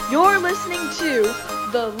You're listening to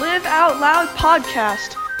the Live Out Loud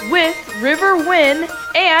podcast with River Wynn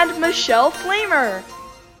and Michelle Flamer.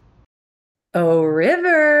 Oh,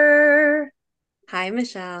 River. Hi,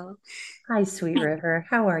 Michelle. Hi, sweet River.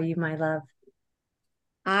 How are you, my love?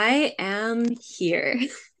 I am here.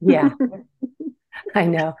 Yeah, I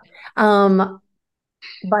know.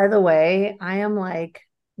 By the way, I am like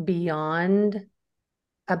beyond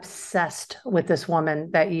obsessed with this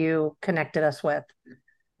woman that you connected us with.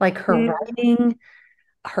 Like her Mm, writing,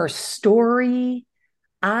 her story.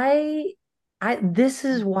 I this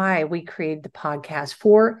is why we created the podcast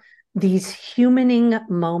for these humaning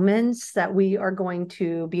moments that we are going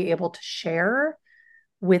to be able to share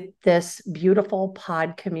with this beautiful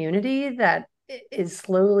pod community that is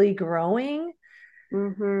slowly growing.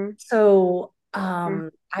 mm-hmm. So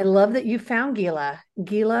I love that you found Gila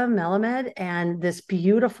Melamed, and this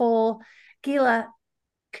beautiful Gila.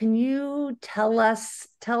 Can you tell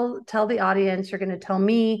the audience, you're going to tell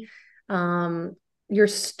me your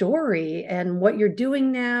story and what you're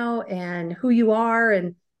doing now and who you are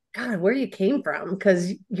and God, where you came from,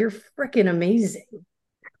 because you're freaking amazing.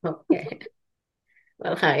 Okay.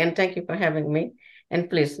 Well, hi, and thank you for having me. And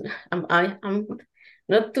please, I'm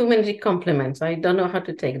not too many compliments. I don't know how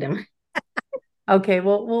to take them. Okay,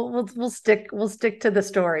 well, we'll stick to the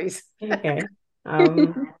stories. Okay.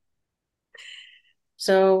 Um,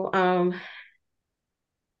 so,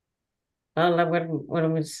 well, where do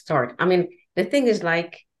we start? I mean, the thing is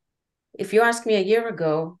like, if you ask me a year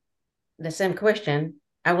ago the same question,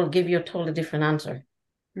 I will give you a totally different answer.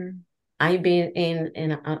 Mm. I've been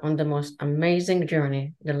on the most amazing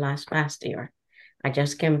journey the past year. I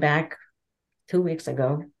just came back 2 weeks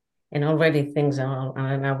ago, and already things are,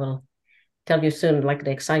 and I will tell you soon, like the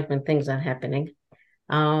excitement things are happening.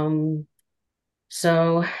 Um,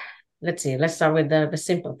 so let's see, let's start with the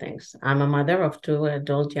simple things. I'm a mother of two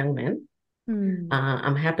adult young men. Hmm.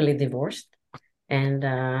 I'm happily divorced and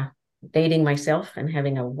dating myself and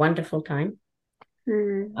having a wonderful time.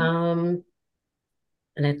 Mm. Um,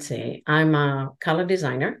 let's see, I'm a color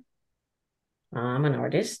designer. I'm an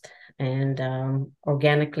artist. And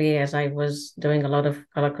organically, as I was doing a lot of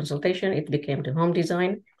color consultation, it became to home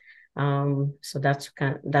design. So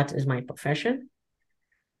that is my profession.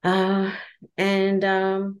 Uh, and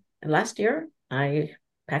last year, I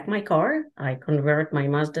packed my car. I converted my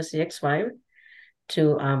Mazda CX-5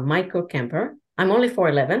 to a micro camper. I'm only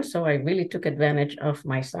 4'11", so I really took advantage of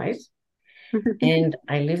my size. And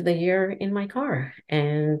I lived a year in my car.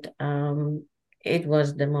 And it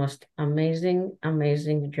was the most amazing,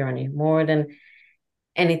 amazing journey, more than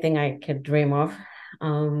anything I could dream of.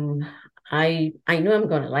 Um, I knew I'm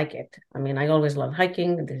going to like it. I mean, I always love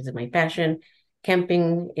hiking. This is my passion.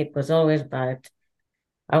 Camping, it was always, but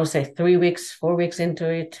I would say 3 weeks, 4 weeks into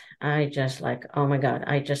it, I just like, oh my God,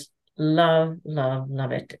 I just love, love,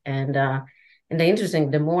 love it. And the interesting,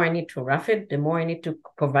 the more I need to rough it, the more I need to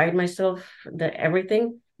provide myself the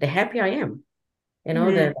everything, the happier I am. You know,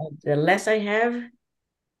 Mm. the less I have,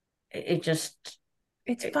 it just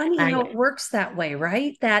It's funny how I it works that way,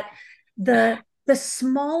 right? That the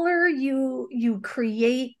smaller you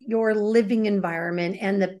create your living environment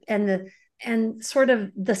and sort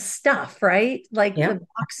of the stuff, right? Like yeah. the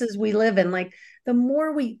boxes we live in, like the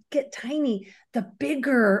more we get tiny, the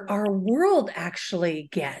bigger our world actually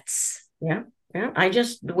gets. Yeah, yeah. I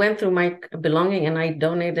just went through my belonging and I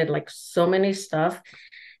donated like so many stuff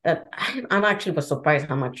that I'm actually was surprised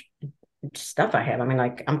how much stuff I have. I mean,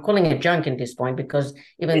 like I'm calling it junk at this point because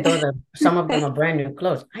even though some of them are brand new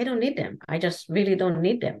clothes, I don't need them. I just really don't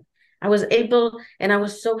need them. I was able, and I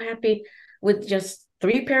was so happy with just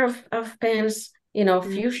three pair of pants,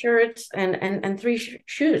 Mm. few shirts and three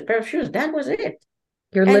shoes, pair of shoes. That was it.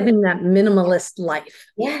 You're And living that minimalist life.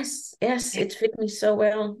 yes, yes, it fit me so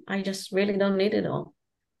well. I just really don't need it all.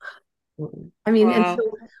 Mm. I mean, and Wow.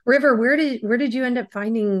 so River, where did you end up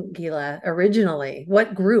finding Gila originally?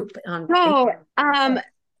 What group on So, Facebook?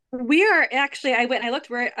 we are actually, I looked,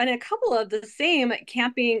 we're in a couple of the same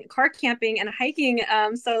car camping and hiking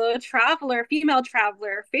solo traveler, female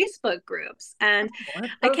traveler Facebook groups. And What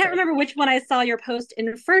I can't perfect. remember which one I saw your post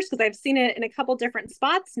in first because I've seen it in a couple different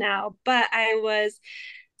spots now, but I was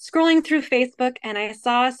scrolling through Facebook and I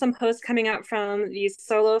saw some posts coming up from these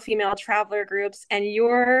solo female traveler groups, and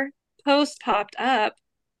your post popped up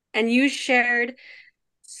and you shared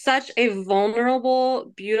such a vulnerable,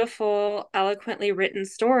 beautiful, eloquently written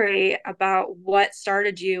story about what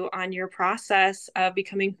started you on your process of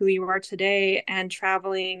becoming who you are today and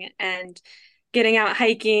traveling and getting out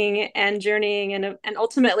hiking and journeying and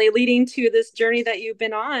ultimately leading to this journey that you've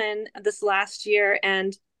been on this last year.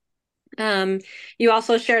 And Um, you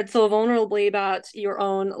also shared so vulnerably about your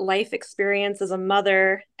own life experience as a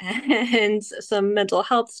mother and some mental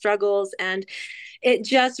health struggles. And it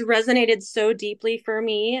just resonated so deeply for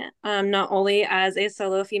me, not only as a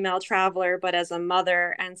solo female traveler, but as a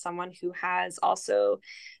mother and someone who has also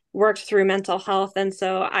worked through mental health. And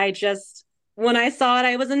so when I saw it,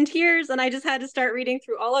 I was in tears and I just had to start reading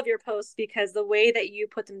through all of your posts because the way that you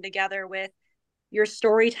put them together with your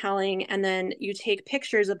storytelling and then you take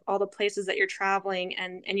pictures of all the places that you're traveling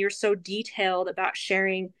and you're so detailed about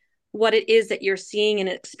sharing what it is that you're seeing and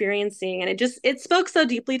experiencing, and it spoke so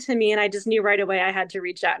deeply to me, and I just knew right away I had to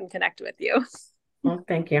reach out and connect with you. Well,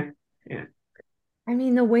 thank you. Yeah. I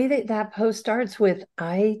mean, the way that post starts with,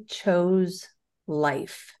 I chose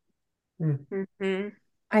life. Mm-hmm.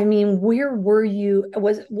 I mean, where were you?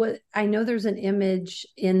 What I know there's an image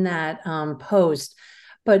in that post,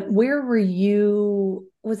 but where were you?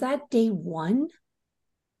 Was that day one?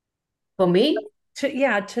 For me?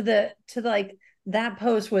 To like that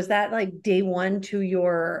post, was that like day one to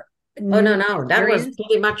your Oh, new no. That was experience?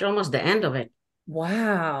 pretty much almost the end of it.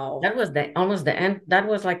 Wow. That was almost the end. That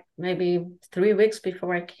was like maybe 3 weeks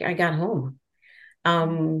before I got home.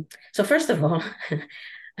 So first of all,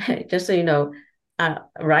 just so you know,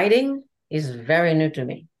 writing is very new to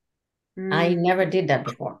me. I never did that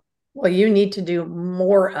before. Well, you need to do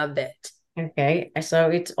more of it. Okay, so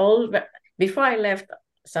it's all before I left,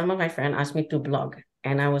 some of my friends asked me to blog,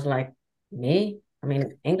 and I was like, me? I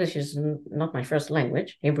mean, English is not my first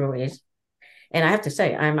language, Hebrew is. And I have to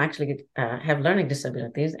say, I'm actually have learning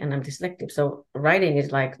disabilities and I'm dyslexic. So writing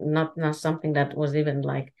is like not something that was even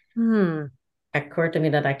like occurred to me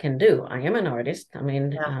that I can do. I am an artist. I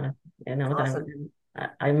mean, Yeah. Awesome.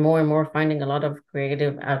 I'm more and more finding a lot of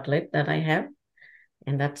creative outlet that I have,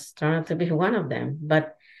 and that's turned out to be one of them.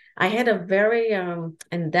 But I had a very,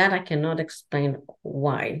 and that I cannot explain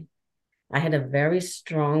why. I had a very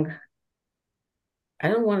strong, I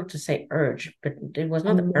don't want to say urge, but it was A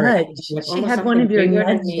not an urge, nudge. like She almost had one something of your bigger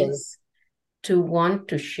than me nudges. to want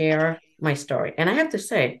to share my story. And I have to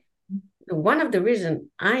say, one of the reasons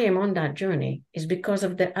I am on that journey is because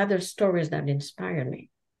of the other stories that inspired me.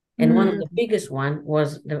 And one of the biggest one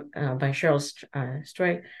was by Cheryl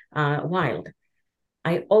Stray Wild.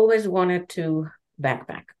 I always wanted to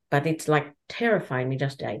backpack, but it's like terrifying me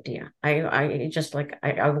just the idea. I just like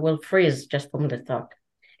I will freeze just from the thought.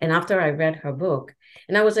 And after I read her book,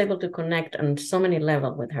 and I was able to connect on so many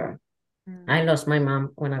levels with her. I lost my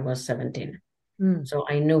mom when I was 17. So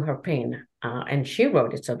I knew her pain. And she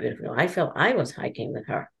wrote it so beautifully. I felt I was hiking with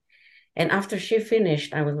her. And after she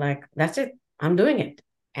finished, I was like, that's it. I'm doing it.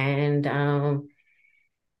 And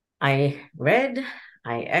I read,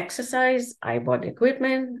 I exercised, I bought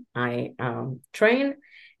equipment, I trained,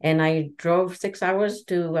 and I drove 6 hours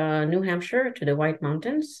to New Hampshire to the White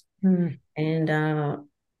Mountains. And,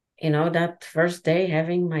 that first day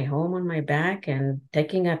having my home on my back and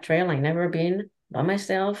taking a trail I never been by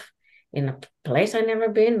myself in a place I never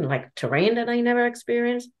been, like terrain that I never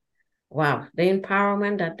experienced. Wow, the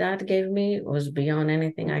empowerment that gave me was beyond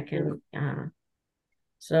anything I can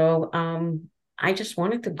so I just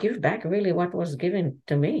wanted to give back really what was given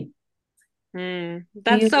to me.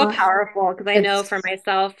 That's so powerful because I know for It's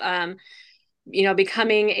myself,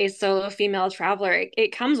 becoming a solo female traveler,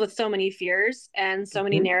 it comes with so many fears and so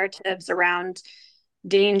many narratives around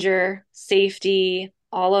danger, safety,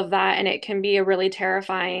 all of that. And it can be a really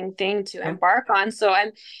terrifying thing to embark on. So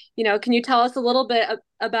can you tell us a little bit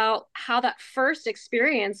about how that first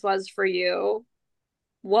experience was for you?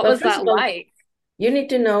 What Well, was first that of all, like? you need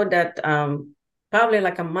to know that probably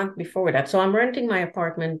like a month before that. So I'm renting my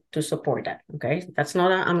apartment to support that. Okay.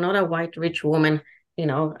 I'm not a white rich woman,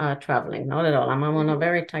 traveling. Not at all. I'm on a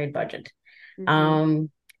very tight budget. And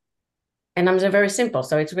I'm very simple.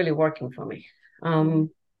 So it's really working for me.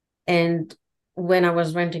 And when I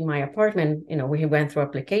was renting my apartment, we went through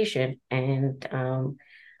application and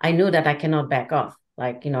I knew that I cannot back off.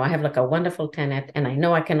 Like, I have like a wonderful tenant and I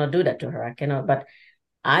know I cannot do that to her. I cannot, but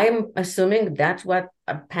I'm assuming that's what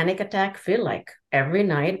a panic attack feel like. Every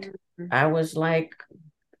night I was like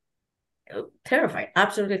terrified,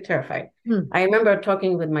 absolutely terrified. I remember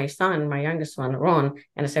talking with my son, my youngest one, Ron,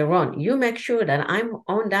 and I said, Ron, you make sure that I'm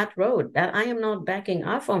on that road, that I am not backing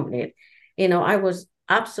off on it. I was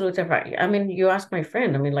absolutely terrified. I mean, you ask my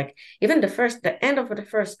friend, I mean, like even the end of the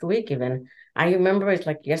first week, even, I remember it's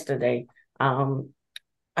like yesterday.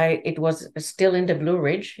 It was still in the Blue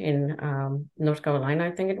Ridge in North Carolina,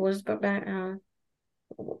 I think it was there.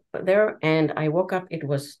 And I woke up, it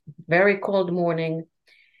was very cold morning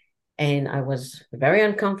and I was very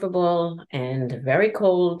uncomfortable and very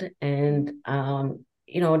cold. And,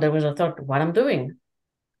 there was a thought, what I'm doing.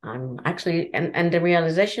 I'm actually, and the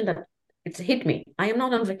realization that it's hit me. I am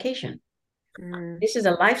not on vacation. This is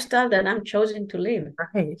a lifestyle that I'm choosing to live.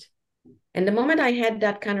 Right. And the moment I had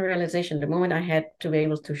that kind of realization, the moment I had to be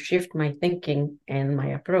able to shift my thinking and my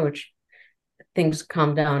approach, things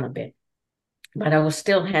calmed down a bit. But I was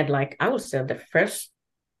still had like, I would say the first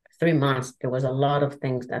 3 months, there was a lot of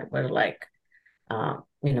things that were like, I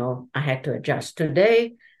had to adjust.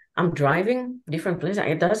 Today, I'm driving different places.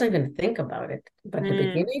 I doesn't even think about it. But the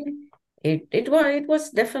beginning, it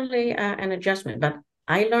was definitely an adjustment. But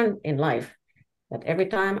I learned in life that every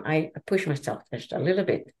time I push myself just a little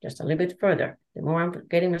bit further, the more I'm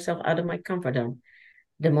getting myself out of my comfort zone,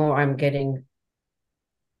 the more I'm getting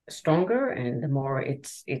stronger, and the more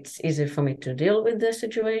it's easier for me to deal with the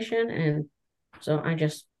situation. And so I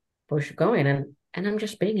just push going, and I'm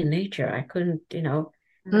just being in nature. I couldn't for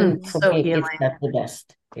So me, it's healing. that the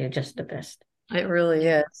best. It's just the best. It really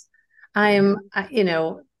is. I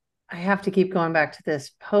have to keep going back to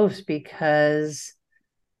this post because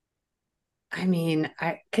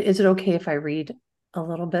is it okay if I read a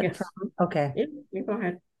little bit Yes. from? Okay. Yeah, you go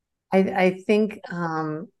ahead. I think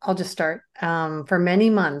I'll just start. For many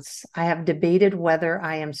months, I have debated whether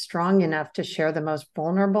I am strong enough to share the most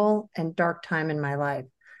vulnerable and dark time in my life.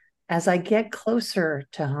 As I get closer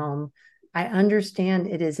to home, I understand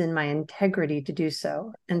it is in my integrity to do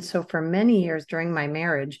so. And so, for many years during my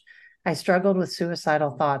marriage, I struggled with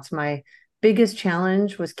suicidal thoughts. My biggest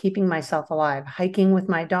challenge was keeping myself alive. Hiking with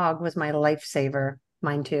my dog was my lifesaver,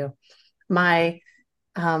 mine too. My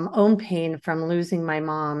own pain from losing my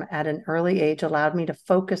mom at an early age allowed me to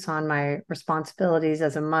focus on my responsibilities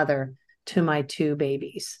as a mother to my two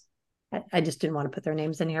babies. I just didn't want to put their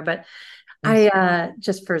names in here, but Yes. I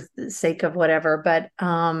just for the sake of whatever. But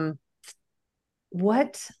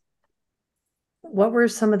what were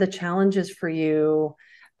some of the challenges for you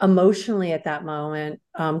emotionally at that moment,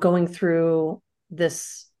 going through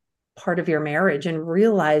this part of your marriage and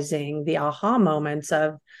realizing the aha moments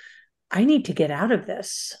of I need to get out of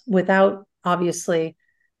this without obviously,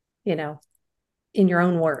 in your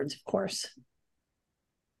own words, of course.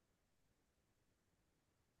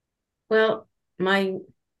 Well, my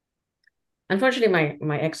unfortunately,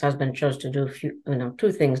 my ex-husband chose to do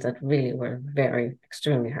two things that really were very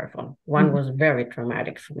extremely hurtful. One was very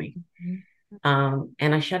traumatic for me. And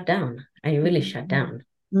I shut down. I really shut down.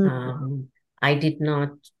 I did not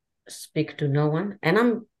speak to no one, and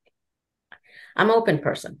I'm an open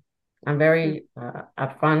person. I'm very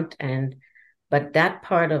upfront, but that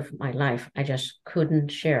part of my life I just couldn't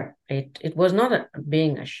share. It was not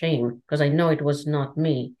being ashamed because I know it was not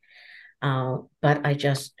me, but I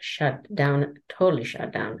just shut down, totally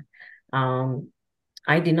shut down.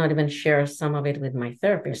 I did not even share some of it with my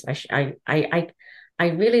therapist. I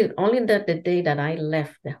really only the day that I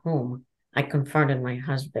left the home, I confronted my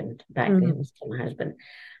husband back. It was my husband,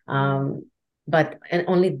 but and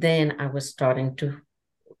only then I was starting to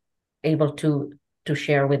able to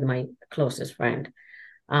share with my closest friend.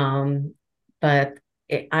 But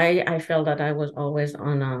I felt that I was always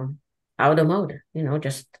on out of mode,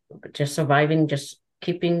 just surviving, just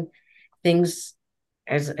keeping things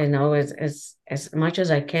as as much as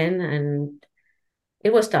I can, and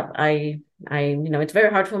it was tough. It's very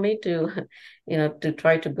hard for me to to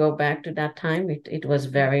try to go back to that time. It was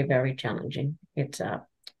very, very challenging. It's How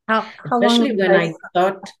long especially were you when guys?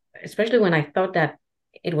 I thought that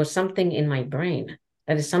it was something in my brain,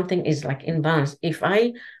 that is something is like in balance. If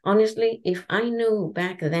I knew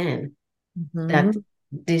back then that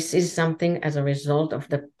this is something as a result of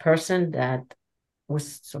the person that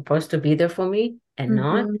was supposed to be there for me and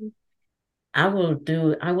not, I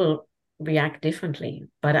will react differently,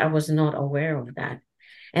 but I was not aware of that.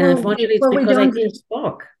 And unfortunately, it's We because I don't. didn't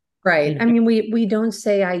talk. Right. I mean, we don't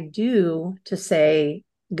say I do to say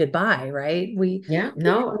goodbye, right? Yeah,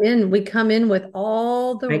 no, We come in with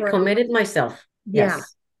all the I right. committed myself. Yeah.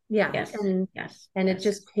 Yes, Yeah. yes, And yes, it yes,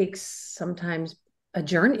 just takes sometimes a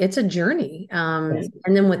journey. It's a journey. yes.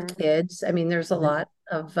 And then with kids, I mean, there's a Mhm. lot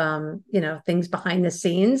of things behind the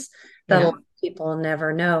scenes that a Yeah. lot of people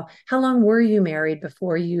never know. How long were you married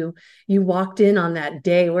before you walked in on that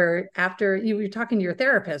day where after you were talking to your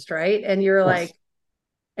therapist, right? And you're Yes. like,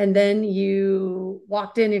 and then you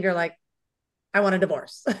walked in and you're like, I want a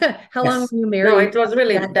divorce. How long were Yes. you No, married it was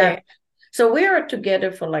really that day? that. So we were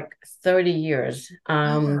together for like 30 years.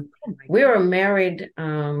 Oh my We God. were married,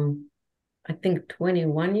 I think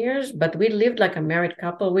 21 years, but we lived like a married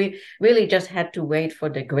couple. We really just had to wait for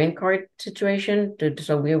the green card situation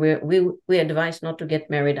so we advised not to get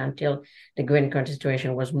married until the green card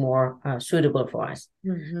situation was more suitable for us.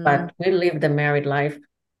 But we lived the married life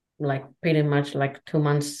like pretty much like 2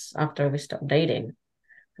 months after we stopped dating.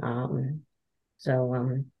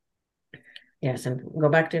 So yes, and go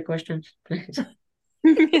back to your questions, please.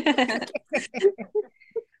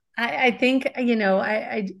 I think,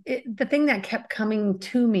 the thing that kept coming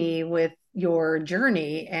to me with your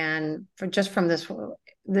journey and from this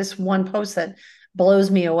one post that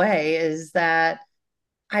blows me away is that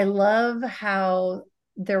I love how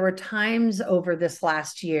there were times over this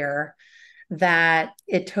last year that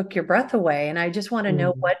it took your breath away. And I just want to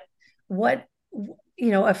know Mm. what,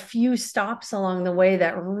 a few stops along the way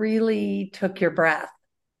that really took your breath.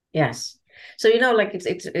 Yes. So, like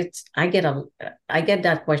it's I get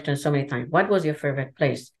that question so many times. What was your favorite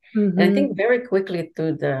place? And I think very quickly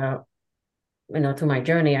through through my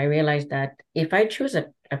journey, I realized that if I choose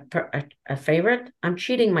a favorite, I'm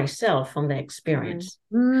cheating myself from the experience.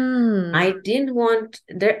 I didn't want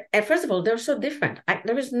there. First of all, they're so different.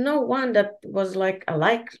 There is no one that was like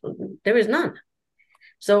alike. There is none.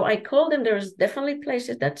 So I called them. There's definitely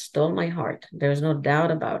places that stole my heart. There's no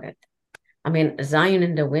doubt about it. I mean, Zion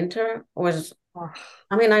in the winter was,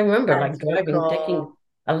 I remember like driving, taking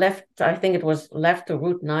a left, I think it was left to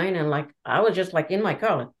Route 9. And like, I was just like in my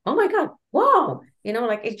car, like, oh my God, wow.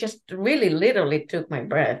 Like it just really literally took my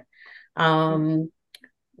breath.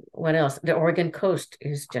 What else? The Oregon coast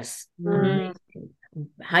is just amazing.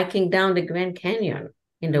 Hiking down the Grand Canyon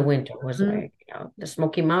in the winter was like, the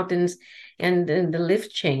Smoky Mountains and the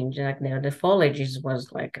lift change, like the foliage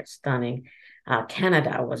was like stunning.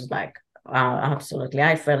 Canada was like, absolutely.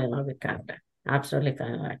 I fell in love with Canada. Absolutely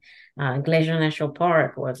fell in love. Glacier National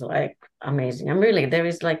Park was like amazing. And really, there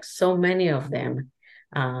is like so many of them.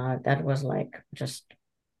 That was like just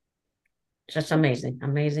amazing,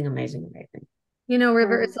 amazing, amazing, amazing.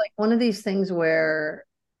 River, it's like one of these things where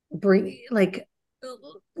like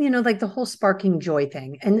the whole sparking joy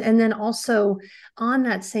thing. And then also on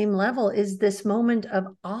that same level is this moment of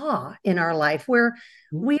awe in our life where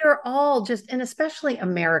we are all just, and especially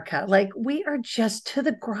America, like we are just to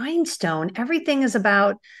the grindstone. Everything is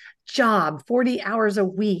about job, 40 hours a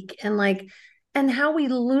week. And how we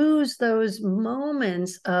lose those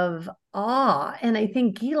moments of awe. And I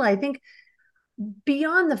think, Gila,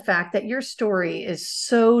 beyond the fact that your story is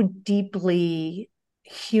so deeply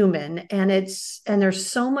human and there's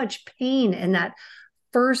so much pain in that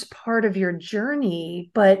first part of your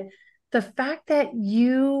journey, but the fact that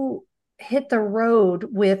you hit the road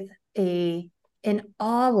with an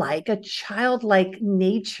awe-like, a childlike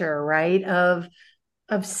nature, right, of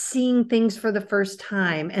seeing things for the first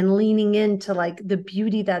time and leaning into like the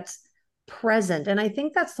beauty that's present. And I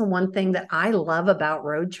think that's the one thing that I love about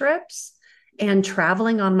road trips and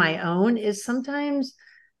traveling on my own is sometimes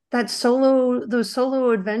those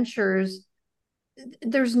solo adventures,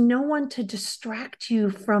 there's no one to distract you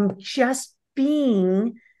from just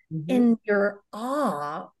being in your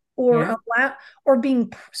awe or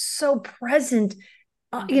being so present,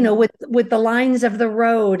 with the lines of the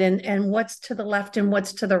road and what's to the left and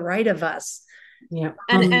what's to the right of us. Yeah.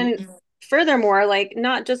 And furthermore, like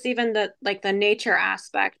not just even the nature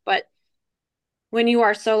aspect, but when you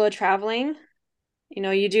are solo traveling,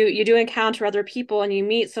 you do encounter other people and you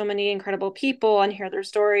meet so many incredible people and hear their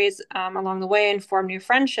stories along the way and form new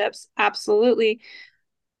friendships. Absolutely.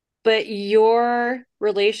 But your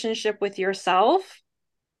relationship with yourself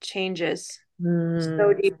changes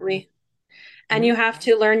so deeply. And you have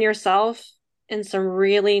to learn yourself in some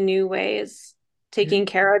really new ways, taking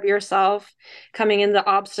care of yourself, coming into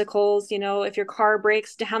obstacles. If your car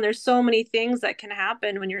breaks down, there's so many things that can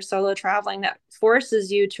happen when you're solo traveling that forces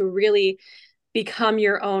you to really become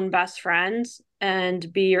your own best friend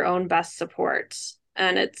and be your own best support.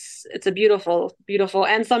 And it's a beautiful, beautiful,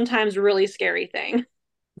 and sometimes really scary thing.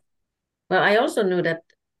 Well, I also knew that,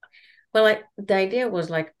 the idea was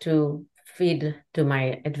like to feed to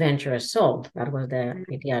my adventurous soul. That was the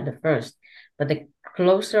idea at the first. But the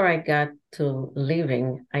closer I got to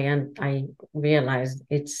leaving, I realized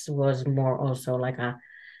it was more also like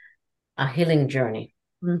a healing journey.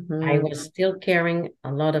 I was still carrying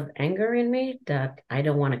a lot of anger in me that I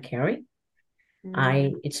don't want to carry.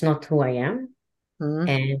 It's not who I am.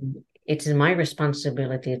 And it's my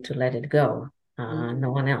responsibility to let it go,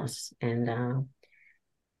 no one else. And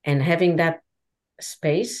having that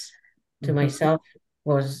space to myself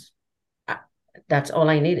was that's all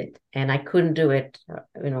I needed. And I couldn't do it,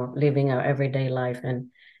 living our everyday life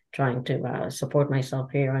and trying to support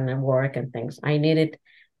myself here and then work and things. I needed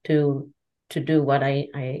to do what I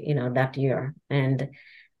that year. And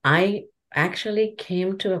I actually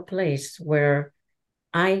came to a place where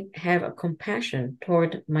I have a compassion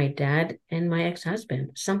toward my dad and my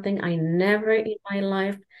ex-husband, something I never in my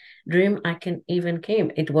life dream I can even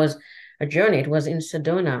came. It was a journey. It was in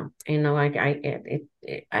Sedona.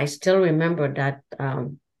 I still remember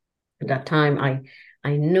that time.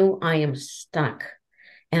 I knew I am stuck,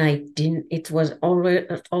 and I didn't. It was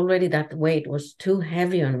already that weight was too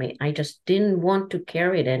heavy on me. I just didn't want to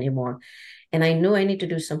carry it anymore, and I knew I need to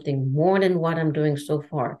do something more than what I'm doing so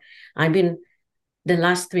far. I've been the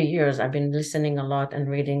last 3 years, I've been listening a lot and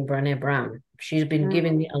reading Brené Brown. She's been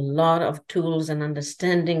giving me a lot of tools and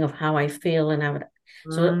understanding of how I feel, and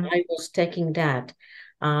so I was taking that.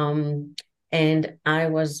 And I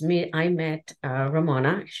met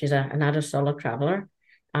Ramona. She's another solo traveler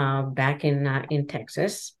back in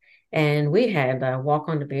Texas, and we had a walk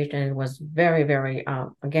on the beach, and it was very, very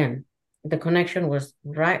again, the connection was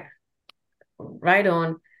right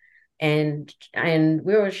on, and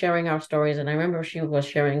we were sharing our stories, and I remember she was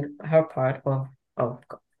sharing her part of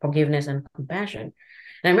forgiveness and compassion.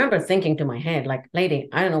 And I remember thinking to my head, like, lady,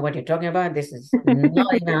 I don't know what you're talking about. This is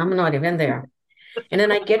not even, I'm not even there. And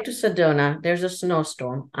then I get to Sedona. There's a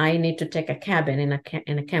snowstorm. I need to take a cabin in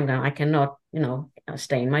a campground. I cannot,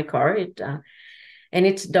 stay in my car. And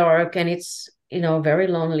it's dark, and it's, very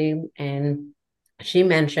lonely. And she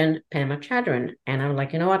mentioned Pema Chadron, and I'm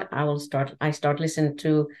like, you know what? I start listening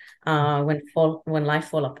to when life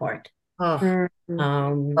fall apart. Oh,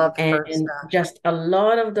 love her And stuff. just a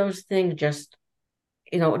lot of those things, just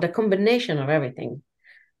the combination of everything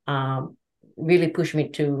really pushed me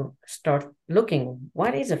to start looking,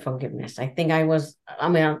 what is a forgiveness? I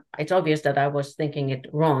mean, it's obvious that I was thinking it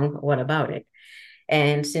wrong. What about it?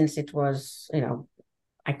 And since it was,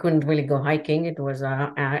 I couldn't really go hiking. It was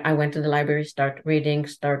I went to the library, start reading,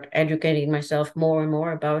 start educating myself more and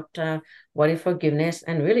more about what is forgiveness.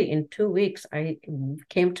 And really, in 2 weeks, I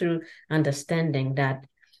came to understanding that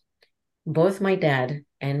both my dad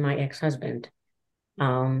and my ex-husband,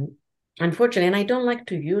 unfortunately, and I don't like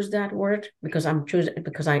to use that word because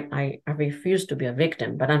I refuse to be a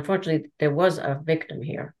victim. But unfortunately, there was a victim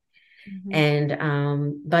here, and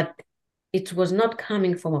but it was not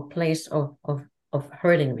coming from a place of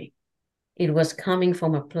hurting me. It was coming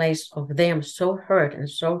from a place of them so hurt and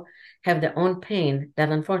so have their own pain that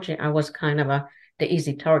unfortunately I was kind of the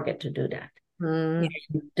easy target to do that.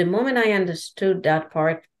 The moment I understood that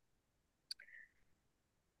part,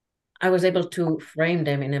 I was able to frame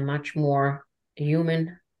them in a much more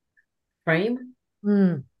human frame.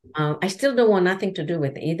 I still don't want nothing to do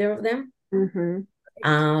with either of them.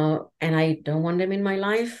 And I don't want them in my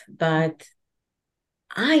life, but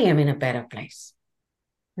I am in a better place.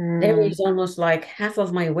 There is almost like half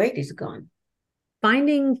of my weight is gone.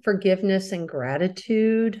 Finding forgiveness and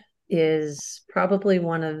gratitude is probably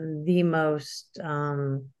one of the most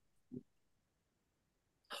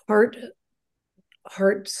heart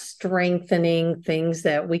strengthening things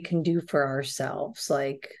that we can do for ourselves.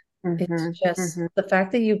 Like it's just the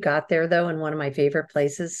fact that you got there, though, in one of my favorite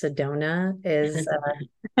places, Sedona, is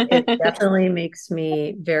it definitely makes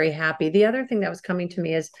me very happy. The other thing that was coming to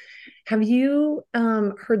me is, have you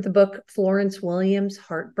heard the book Florence Williams,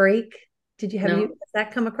 Heartbreak? Have you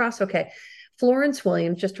that come across? Okay. Florence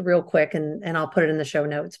Williams, just real quick, and I'll put it in the show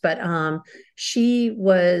notes, but she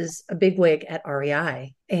was a bigwig at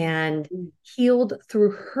REI and healed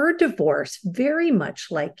through her divorce, very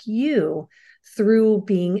much like you, through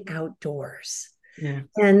being outdoors. Yeah.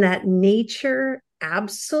 And that nature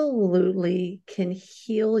absolutely can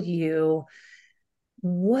heal you.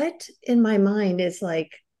 What in my mind is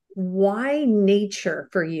like, why nature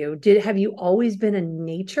for you? Have you always been a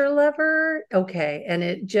nature lover? Okay. And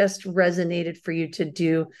it just resonated for you to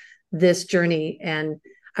do this journey. And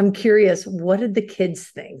I'm curious, what did the kids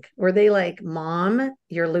think? Were they like, Mom,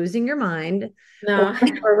 you're losing your mind? No.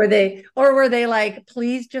 Or were they like,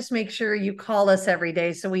 please just make sure you call us every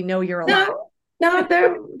day so we know you're alive? No, they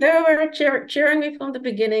were cheering me from the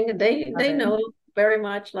beginning. They know very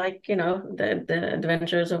much, like, the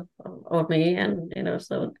adventures of me, and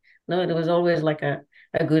so no, it was always like a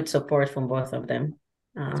good support from both of them.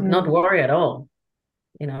 Not worry at all.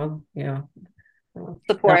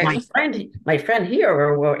 Support. My friend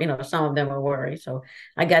here were some of them were worried. So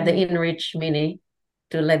I got the InReach Mini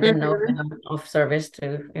to let them know that I'm of service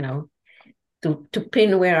to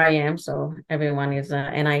pin where I am. So everyone is,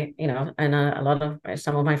 and a lot of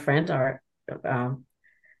some of my friends are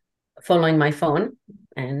following my phone,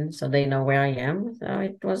 and so they know where I am. So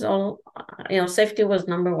it was all, safety was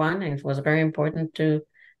number one, and it was very important to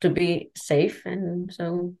be safe. And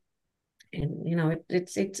so,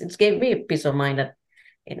 it's gave me a peace of mind that,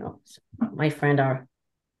 my friend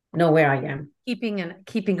know where I am. Keeping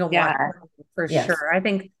a watch for sure. I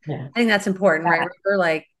think that's important, right? We're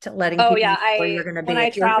like letting people know where you're going to be. When I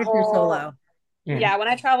If you're travel solo. Yeah, when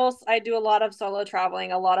I travel, I do a lot of solo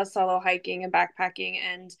traveling, a lot of solo hiking and backpacking.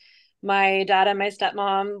 And my dad and my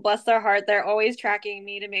stepmom, bless their heart, they're always tracking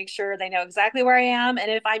me to make sure they know exactly where I am. And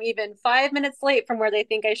if I'm even 5 minutes late from where they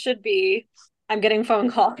think I should be, I'm getting phone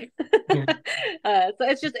calls. Yeah. So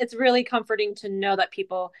it's really comforting to know that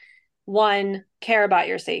people, one, care about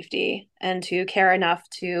your safety and two, care enough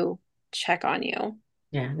to check on you.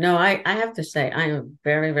 Yeah, no, I have to say I am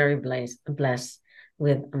very, very blessed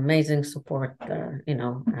with amazing support.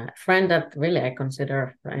 Friend that really I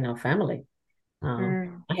consider, family.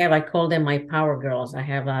 Mm. I call them my power girls.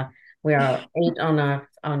 We are 8 on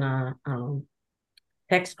a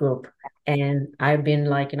text group, and I've been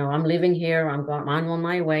like, I'm living here. I'm on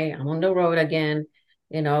my way. I'm on the road again.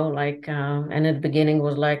 And at the beginning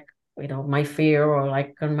was like, my fear or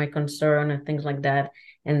like my concern and things like that.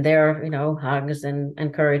 And there, hugs and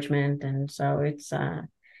encouragement, and so it's and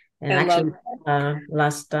I love actually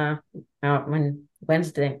last when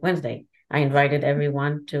Wednesday. I invited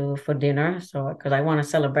everyone for dinner, so because I want to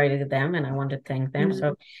celebrate with them and I want to thank them.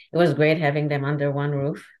 So it was great having them under one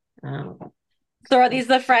roof. Uh, So are these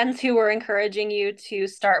the friends who were encouraging you to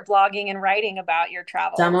start blogging and writing about your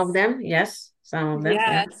Some travels? of them, yes. Some of them,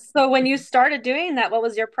 yeah. Yeah. So when you started doing that, what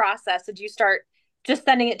was your process? Did you start just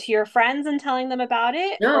sending it to your friends and telling them about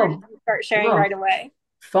it, or did No, you start sharing right no, away?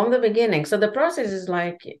 from the beginning. So the process is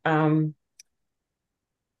like,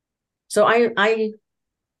 so I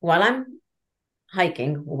while I'm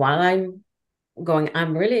hiking, while I'm going,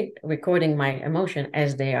 I'm really recording my emotion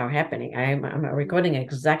as they are happening. I'm recording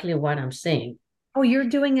exactly what I'm seeing. Oh, you're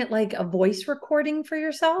doing it like a voice recording for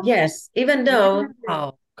yourself? Yes, even though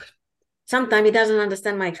Oh, sometimes he doesn't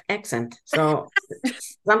understand my accent. So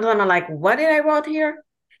sometimes I'm like, what did I wrote here?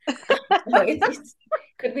 So it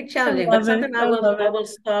could be I challenging, but love it. sometimes I love I it. will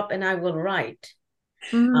stop and I will write.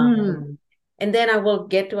 Mm. And then I will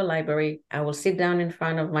get to a library. I will sit down in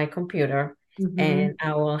front of my computer Mhm. and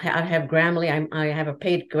I have Grammarly. I have a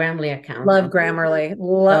paid Grammarly account. Love Grammarly.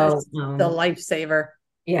 So The lifesaver.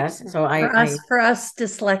 yes, so For us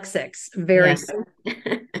dyslexics, very yes.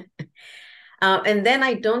 good. And then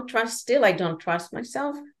I don't trust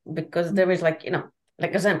myself because there is like,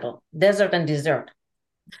 like example, desert and dessert.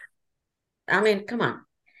 I mean, come on.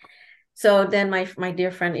 So then my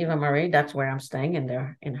dear friend Eva Marie, that's where I'm staying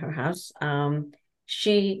in her house.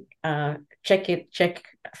 She check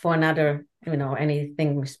for another,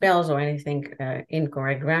 anything spells or anything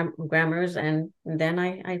incorrect grammars, and then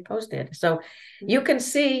I post it. So you can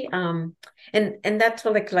see, and that's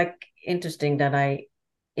like interesting that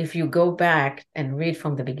if you go back and read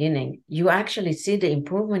from the beginning, you actually see the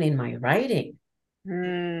improvement in my writing.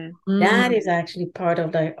 Mm. That Mm. is actually part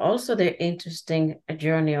of the interesting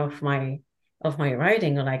journey of my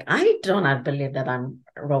writing. Like I do not believe that I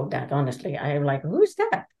wrote that, honestly. I'm like, who's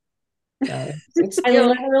that? So it's I still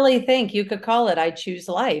literally think you could call it I Choose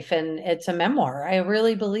Life, and it's a memoir. I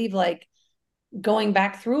really believe, like, going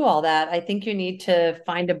back through all that, I think you need to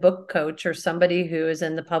find a book coach or somebody who is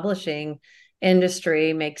in the publishing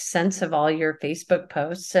industry, makes sense of all your Facebook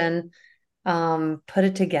posts, and put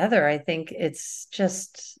it together. I think it's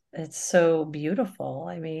so beautiful.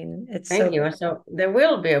 I mean, it's thank so, you. So there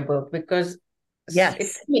will be a book because it yes.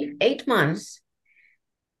 took me 8 months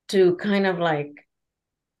to kind of like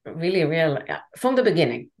really real from the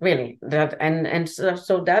beginning, really. That and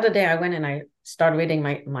so the other day I went and I started reading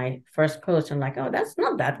my first post and like, oh, that's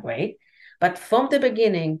not that way. But from the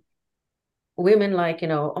beginning, women like,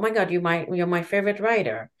 oh my God, you're my favorite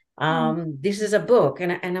writer. This is a book.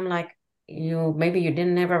 And I'm like, maybe you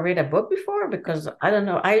didn't never read a book before because I don't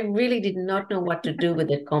know. I really did not know what to do with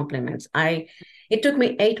the compliments. It took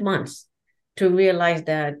me 8 months to realize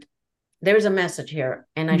that there is a message here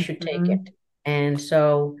and I should take it. Mhm. And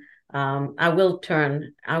so I will,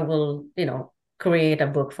 create a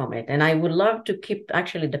book from it. And I would love to keep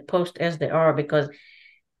actually the post as they are because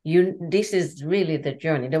this is really the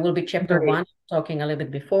journey. There will be chapter Great. one talking a little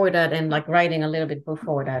bit before that and like writing a little bit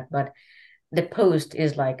before that, but the post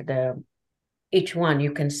is like each one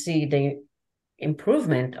you can see the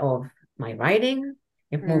improvement of my writing, Mm.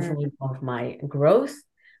 improvement of my growth.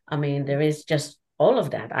 I mean, there is just all of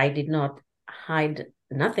that. I did not hide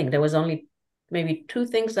nothing. There was only maybe two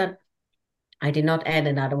things that I did not add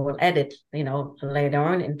and I will edit, later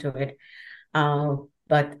on into it.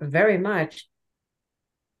 But very much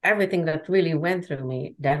everything that really went through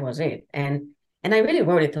me, that was it. And I really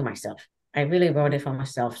wrote it to myself. I really wrote it for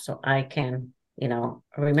myself so I can,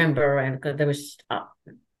 remember. And because there was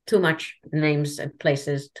too much names and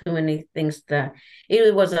places, too many things that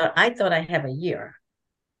I thought I have a year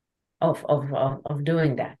of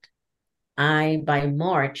doing that. By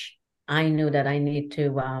March, I knew that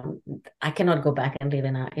I cannot go back and live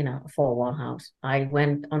in a four-wall house. I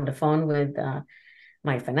went on the phone with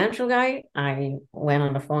my financial guy. I went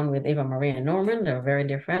on the phone with Eva Marie and Norman. They're a very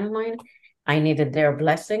dear friend of mine. I needed their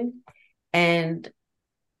blessing. And,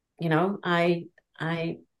 I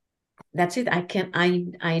that's it.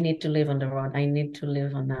 I need to live on the road. I need to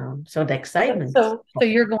live on now. So the excitement. So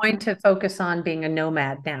you're going to focus on being a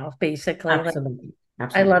nomad now, basically. Absolutely.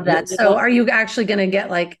 I love that. You So know, are you actually going to get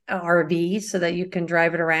like an RV so that you can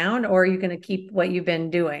drive it around, or are you going to keep what you've been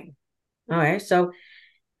doing? all right. So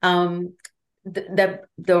um the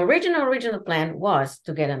original plan was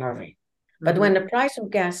to get an RV. But when the price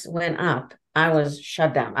of gas went up, I was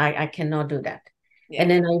shut down. I cannot do that. Yeah.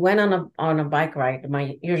 And then I went on a bike ride.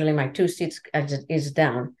 Usually my two seats is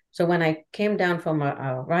down. So when I came down from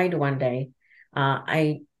a ride one day,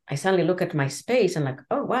 I suddenly look at my space and like,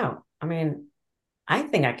 oh wow. I mean, I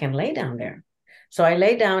think I can lay down there. So I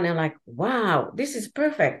lay down and like, wow, this is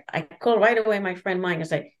perfect. I call right away my friend Mike and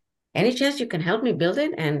say, any chance you can help me build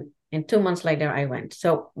it? And 2 months later I went.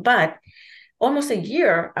 So, but almost a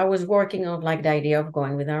year I was working on like the idea of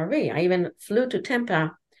going with RV. I even flew to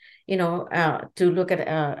Tampa, to look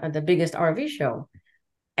at the biggest RV show.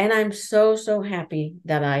 And I'm so happy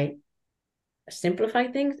that I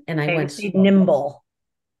simplified things and I went Be slow. nimble.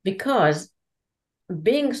 Because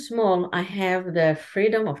being small, I have the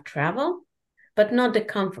freedom of travel, but not the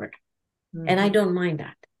comfort. And I don't mind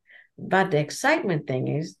that. But the excitement thing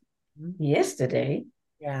is, yesterday,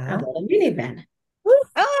 I bought a minivan.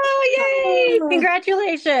 Oh, yay!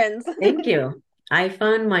 Congratulations. Thank you. I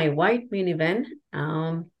found my white minivan.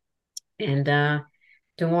 And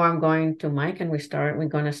tomorrow I'm going to Mike and we're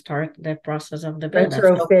going to start the process of the build.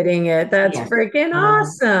 Retrofitting it. That's Yes. freaking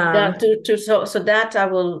awesome. So that I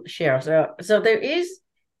will share. So there is,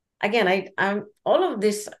 again, I'm all of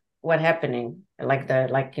this, what happening,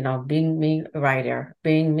 being me right there,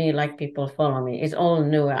 being me, like people follow me, is all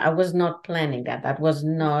new. I was not planning that. That was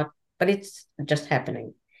not, but it's just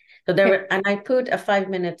happening. So and I put a 5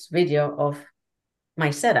 minutes video of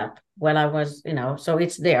my setup while I was, so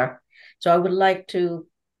it's there. So I would like to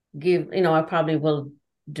give, I probably will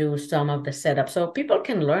do some of the setup so people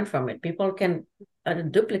can learn from it. People can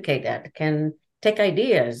duplicate that, can take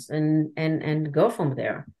ideas and go from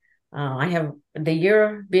there. I have the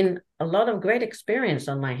year been a lot of great experience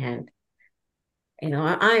on my hand.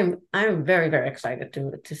 I'm very, very excited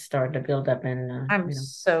to start the build up and I'm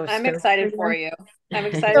excited for you. I'm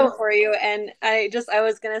excited for you. And I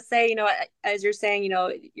was going to say, as you're saying,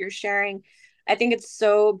 you're sharing, I think it's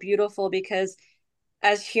so beautiful because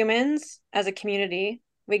as humans, as a community,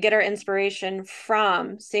 we get our inspiration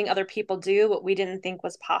from seeing other people do what we didn't think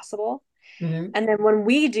was possible. Mm-hmm. And then when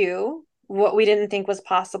we do what we didn't think was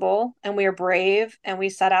possible and we are brave and we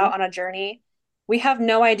set out on a journey, we have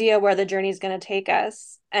no idea where the journey is going to take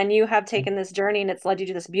us. And you have taken this journey and it's led you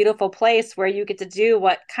to this beautiful place where you get to do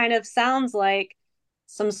what kind of sounds like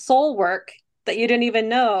some soul work that you didn't even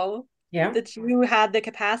know that you had the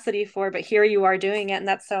capacity for, but here you are doing it. And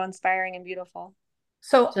that's so inspiring and beautiful.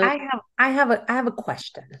 So I have a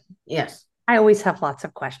question. Yes. I always have lots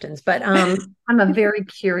of questions, but I'm a very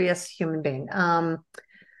curious human being.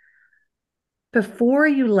 Before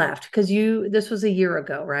you left, because this was a year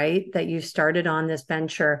ago, right? That you started on this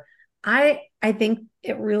venture. I think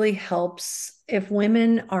it really helps if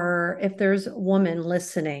there's a woman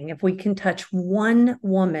listening, if we can touch one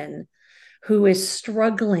woman who is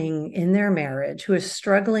struggling in their marriage, who is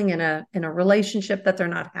struggling in a relationship that they're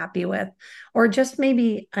not happy with, or just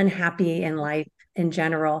maybe unhappy in life in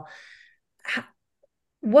general.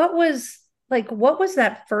 What was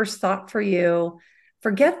that first thought for you?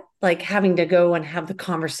 Forget like having to go and have the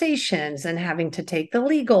conversations and having to take the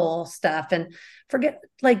legal stuff, and forget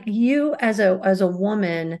like you as a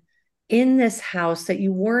woman in this house that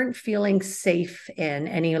you weren't feeling safe in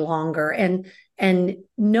any longer, and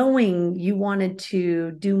knowing you wanted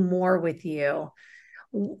to do more with you.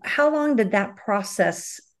 How long did that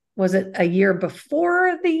process? Was it a year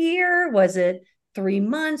before the year? Was it 3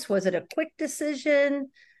 months? Was it a quick decision?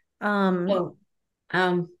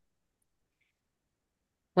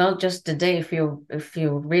 Well, just today, if you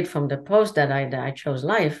read from the post that I chose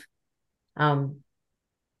life, I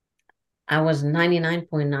was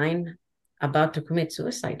 99.9 about to commit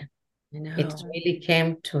suicide. I know. It really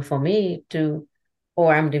came for me to,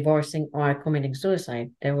 or I'm divorcing or I'm committing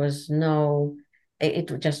suicide. There was no, it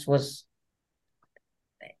just was.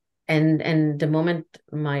 And the moment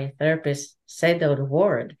my therapist said the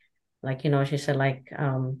word, like, she said, like,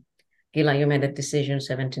 Gila, you made a decision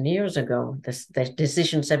 17 years ago. The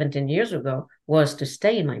decision 17 years ago was to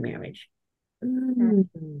stay in my marriage. Mm.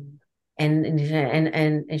 and she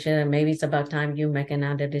said, maybe it's about time you make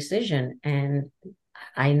another decision. And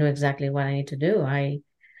I knew exactly what I need to do. I've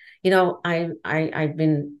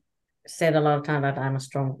been said a lot of time that I'm a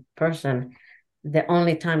strong person. The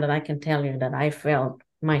only time that I can tell you that I felt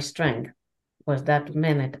my strength was that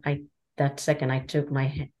second I took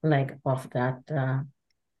my leg off that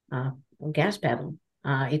uh, gas pedal.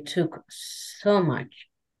 It took so much,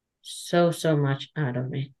 so much out of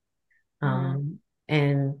me.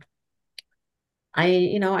 And I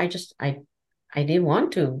didn't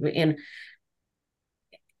want to. And,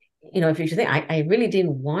 if you think, I really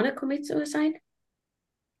didn't want to commit suicide.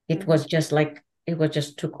 It was just like, it was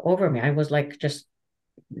just took over me. I was like just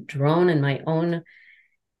drawn in my own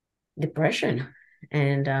depression.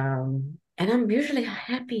 And I'm usually a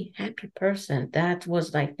happy person. That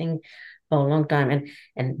was, I think, for a long time.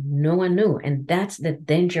 And no one knew. And that's the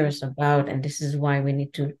dangerous about, and this is why we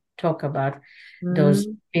need to talk about those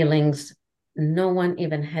feelings. No one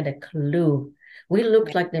even had a clue. We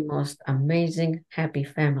looked like the most amazing, happy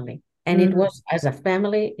family. And it was, as a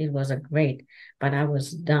family, it was a great, but I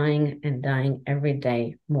was dying and dying every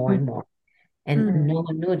day more and more. And no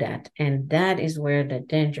one knew that. And that is where the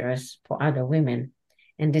danger is for other women.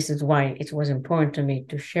 And this is why it was important to me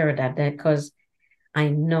to share that because I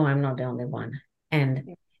know I'm not the only one.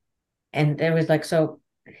 And there was like, so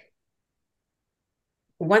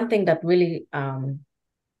one thing that really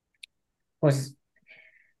was,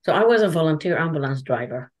 so I was a volunteer ambulance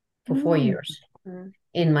driver for 4 years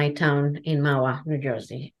in my town in Mahwah, New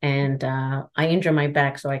Jersey. And I injured my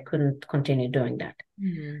back, so I couldn't continue doing that.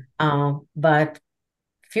 But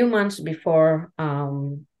few months before I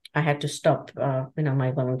had to stop,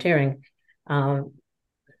 my volunteering,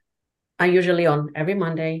 I usually on every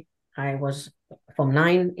Monday, I was from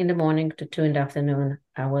 9 in the morning to 2 in the afternoon,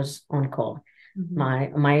 I was on call.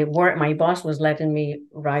 My boss was letting me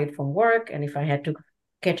ride from work, and if I had to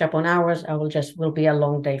catch up on hours, will be a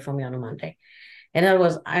long day for me on a Monday. And I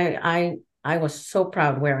was so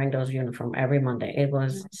proud wearing those uniforms every Monday. It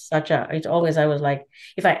was it's always, I was like,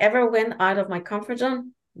 if I ever went out of my comfort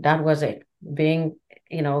zone, that was it. Being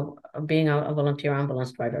a volunteer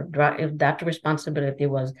ambulance driver, that responsibility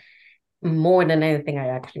was more than anything I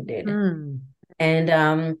actually did.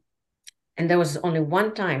 And there was only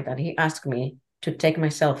one time that he asked me to take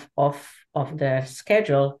myself off of the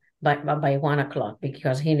schedule by 1 o'clock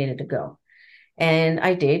because he needed to go. And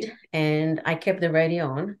I did, and I kept the radio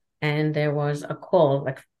on, and there was a call,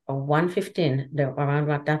 like 1:15, around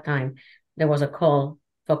at that time, there was a call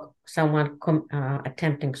for someone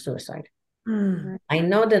attempting suicide. I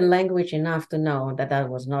know the language enough to know that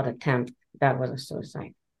was not attempt, that was a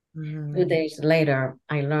suicide. 2 days later,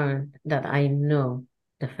 I learned that I knew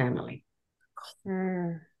the family.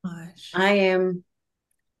 Gosh. I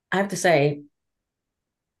have to say,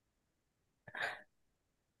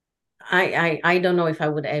 I don't know if I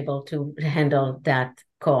would able to handle that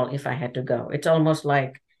call if I had to go. It's almost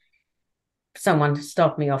like someone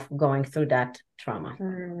stopped me off going through that trauma.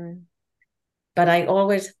 But I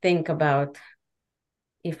always think about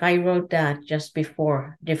if I wrote that just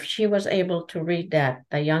before, if she was able to read that,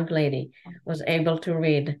 the young lady was able to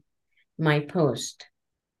read my post,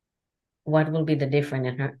 what will be the difference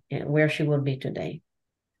in her, where she will be today?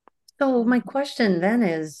 So my question then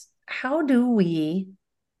is, how do we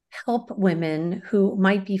help women who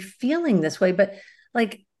might be feeling this way, but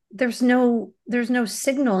like there's no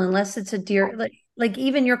signal unless it's a dear, like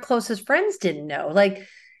even your closest friends didn't know. Like,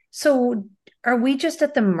 so are we just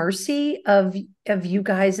at the mercy of you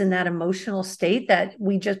guys in that emotional state that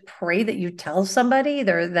we just pray that you tell somebody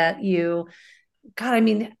or that you, God, I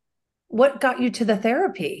mean, what got you to the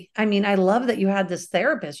therapy? I mean, I love that you had this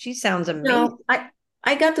therapist. She sounds amazing. No,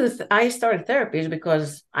 I started therapy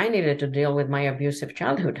because I needed to deal with my abusive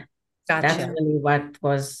childhood. Gotcha. That's really what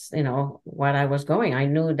was, what I was going. I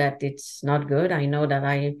knew that it's not good. I know that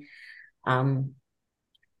I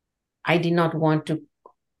did not want to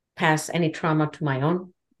pass any trauma to my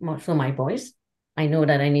boys. I know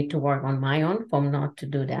that I need to work on my own for not to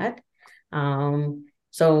do that.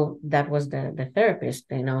 So that was the therapist,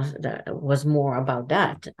 that was more about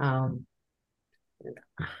that.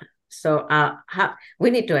 So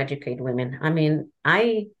we need to educate women. I mean,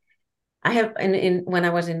 I have when I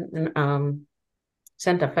was in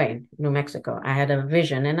Santa Fe, New Mexico, I had a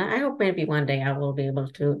vision, and I hope maybe one day I will be able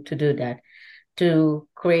to do that, to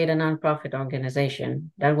create a nonprofit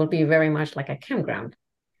organization that will be very much like a campground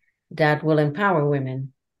that will empower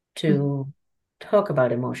women to talk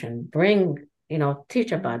about emotion,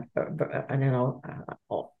 teach about,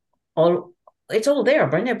 all it's all there.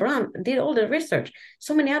 Brené Brown did all the research.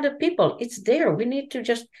 So many other people, it's there. We need to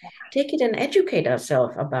just take it and educate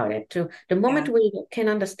ourselves about it. To the moment we can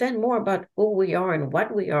understand more about who we are and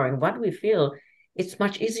what we feel, it's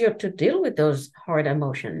much easier to deal with those hard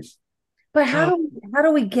emotions. But how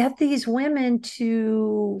do we get these women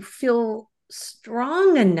to feel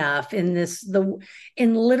strong enough in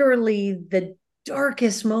in literally the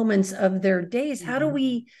darkest moments of their days? How do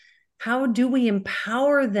we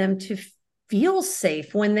empower them to feel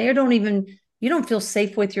safe when they don't even, you don't feel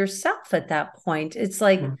safe with yourself at that point? It's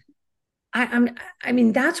like I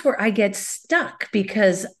mean, that's where I get stuck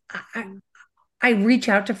because I reach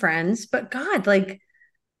out to friends, but God, like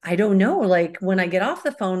I don't know. Like when I get off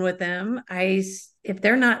the phone with them, if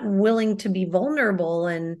they're not willing to be vulnerable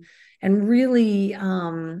and really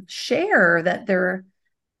share that they're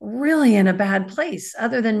really in a bad place,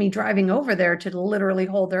 other than me driving over there to literally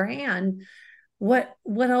hold their hand, what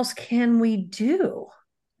else can we do?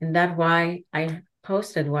 And that's why I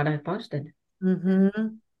posted what I posted.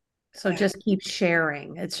 Mm-hmm. So just keep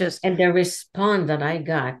sharing. It's just, And the response that I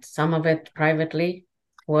got, some of it privately,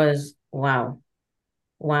 was wow.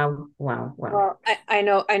 Wow, wow, wow. Well, I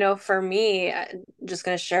know for me, I'm just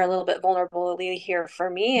going to share a little bit vulnerability here. For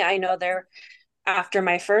me, I know after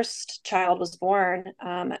my first child was born,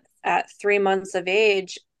 at 3 months of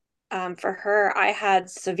age, for her, I had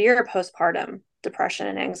severe postpartum depression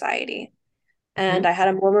and anxiety. And I had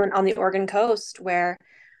a moment on the Oregon coast where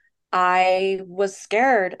I was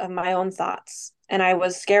scared of my own thoughts and I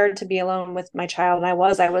was scared to be alone with my child. And I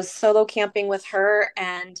was solo camping with her.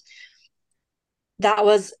 And that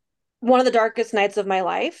was one of the darkest nights of my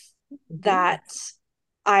life that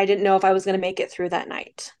I didn't know if I was going to make it through that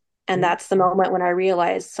night. And that's the moment when I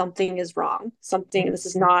realized something is wrong. This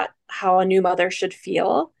is not how a new mother should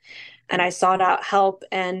feel. And I sought out help.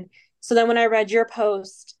 And so then when I read your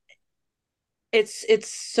post, it's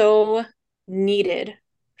so needed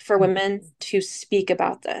for women to speak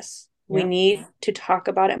about this. We need to talk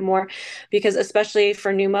about it more because especially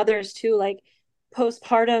for new mothers too, like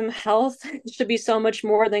postpartum health should be so much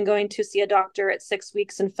more than going to see a doctor at 6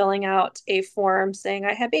 weeks and filling out a form saying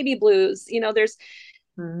I have baby blues.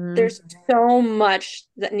 There's so much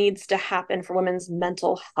that needs to happen for women's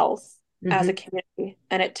mental health as a community,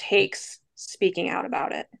 and it takes speaking out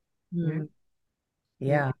about it.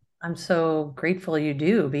 Yeah, I'm so grateful you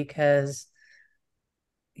do because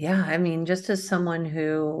yeah, I mean, just as someone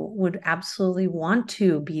who would absolutely want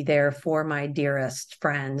to be there for my dearest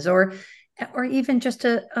friends or even just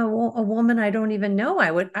a woman I don't even know, I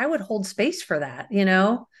would hold space for that, you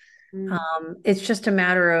know? It's just a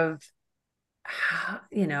matter of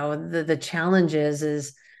the challenge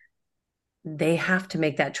is they have to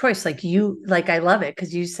make that choice. Like I love it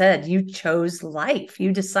because you said you chose life.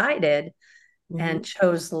 You decided and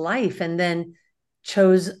chose life and then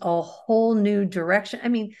chose a whole new direction. I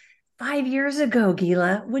mean, 5 years ago,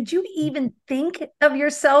 Gila, would you even think of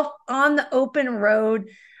yourself on the open road,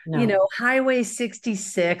 No. Highway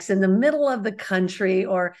 66 in the middle of the country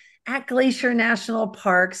or at Glacier National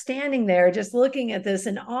Park, standing there just looking at this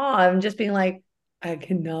in awe and just being like, I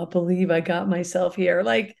cannot believe I got myself here.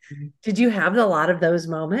 Like, did you have a lot of those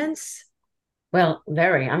moments? Well,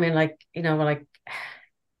 very. I mean, like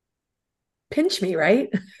Pinch me, right?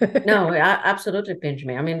 no, absolutely pinch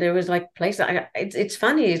me. I mean, there was like it's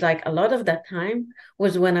funny. It's like a lot of that time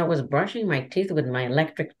was when I was brushing my teeth with my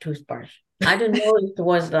electric toothbrush. I don't know if it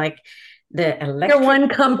was like the The electric. one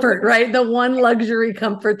comfort, right? The one luxury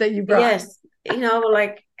comfort that you brought. Yes,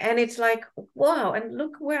 and it's like, wow, and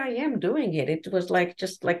look where I am doing it. It was like,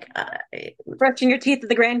 just like, Brushing your teeth at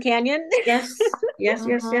the Grand Canyon. yes, yes,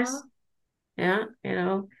 yes, yes. Yeah,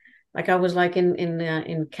 like I was like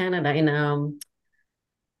in Canada, in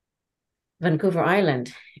Vancouver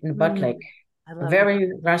Island, in Butt Lake. I love it.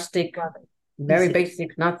 Very rustic, Love it. very Easy.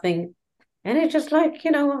 basic, nothing. And it's just like,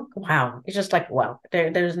 wow. It's just like, wow,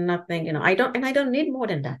 there's nothing, I don't need more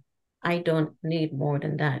than that. I don't need more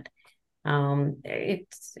than that.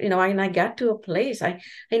 It's, and I got to a place, I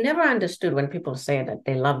never understood when people say that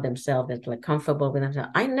they love themselves, they're like comfortable with themselves.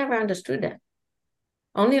 I never understood that.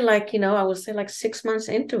 Only like, I would say like 6 months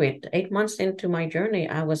into it, 8 months into my journey,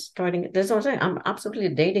 I was starting, that's what I'm saying. I'm absolutely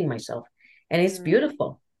dating myself. And it's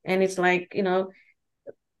beautiful. And it's like,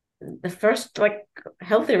 the first like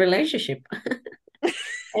healthy relationship.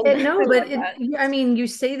 No, but I mean, you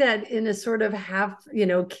say that in a sort of half,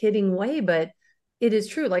 kidding way, but it is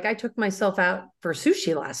true. Like I took myself out for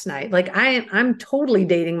sushi last night. Like I'm totally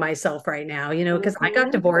dating myself right now, because I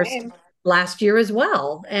got divorced last year as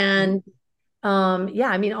well. And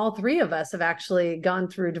yeah, I mean, all three of us have actually gone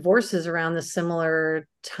through divorces around the similar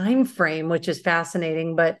time frame, which is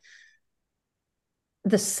fascinating. But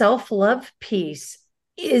the self-love piece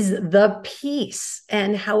is the piece.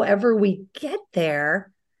 And however we get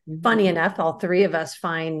there, funny enough, all three of us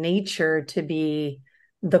find nature to be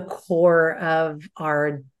the core of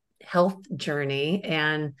our health journey.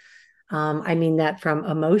 And I mean that from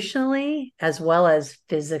emotionally as well as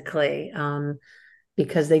physically,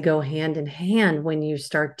 because they go hand in hand when you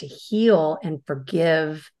start to heal and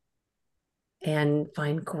forgive and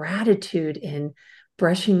find gratitude in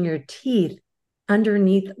brushing your teeth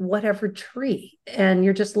underneath whatever tree. And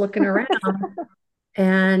you're just looking around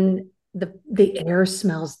and the air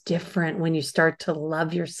smells different when you start to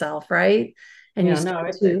love yourself, right? And you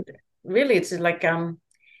start to really, it's like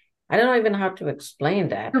I don't know even how to explain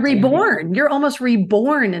that. you're reborn. You're almost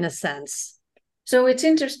reborn in a sense. So it's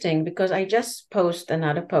interesting because I just post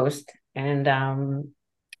another post, and I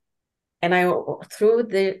through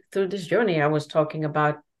this journey I was talking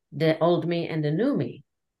about the old me and the new me.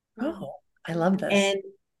 Oh, I love this.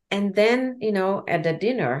 And then, at the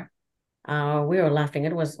dinner, we were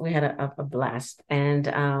laughing. We had a blast. And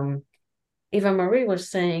Eva Marie was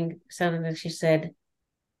saying suddenly, she said,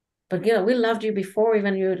 but we loved you before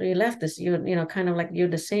even you left us. Kind of like you're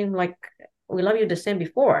the same, like we love you the same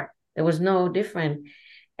before. There was no different.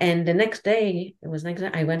 And the next day,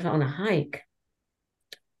 I went on a hike.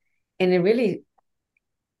 And it really,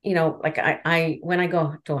 like I when I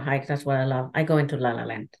go to a hike, that's what I love. I go into La La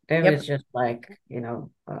Land. There is just like,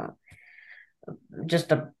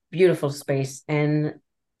 just a beautiful space. And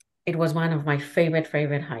it was one of my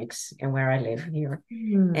favorite hikes and where I live here.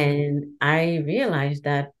 And I realized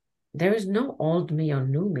that there is no old me or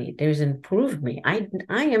new me. There is improved me. I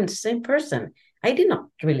am the same person. I did not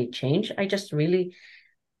really change. I just really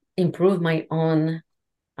improved my own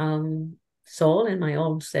soul and my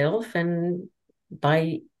own self, and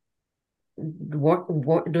by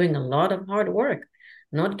doing a lot of hard work,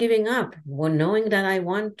 not giving up, knowing that I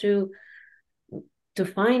want to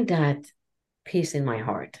find that peace in my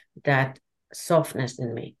heart, that softness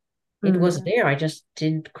in me. It was there. I just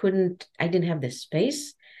I didn't have the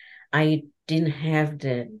space. I didn't have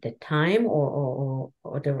the time or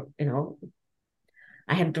the,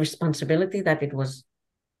 I had the responsibility that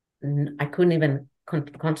I couldn't even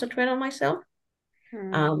concentrate on myself.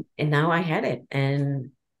 And now I had it,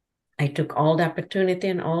 and I took all the opportunity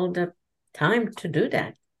and all the time to do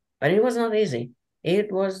that, but it was not easy. It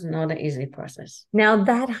was not an easy process. Now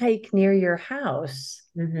that hike near your house,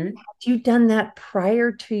 had you done that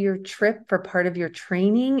prior to your trip for part of your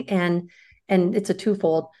training? And it's a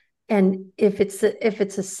twofold. And if it's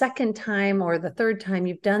a second time or the third time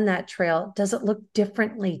you've done that trail, does it look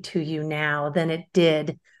differently to you now than it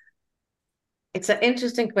did? It's an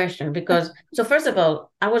interesting question because, so first of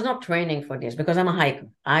all, I was not training for this because I'm a hiker.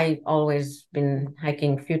 I always been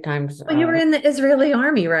hiking a few times. Well, you were in the Israeli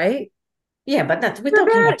army, right? Yeah, but we're talking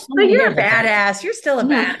about but you're a badass. You're still a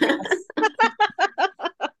badass.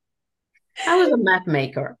 I was a map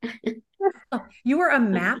maker. You were a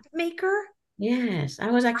map maker? Yes,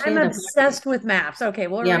 I was actually. I'm obsessed with maps. Okay,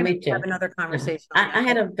 well, we're going to have another conversation. I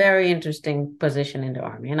had a very interesting position in the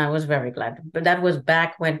army, and I was very glad. But that was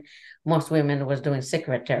back when most women was doing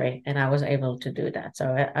secretary, and I was able to do that.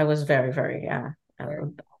 So I was very, very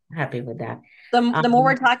happy with that. The more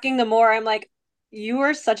we're talking, the more I'm like, you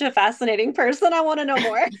are such a fascinating person. I want to know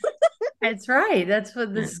more. That's right. That's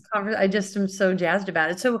what this conversation. I just am so jazzed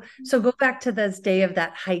about it. So go back to this day of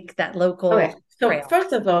that hike, that local. Okay. So trail.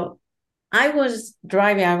 first of all, I was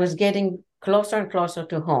driving. I was getting closer and closer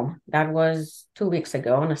to home. That was 2 weeks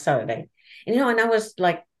ago on a Saturday, and I was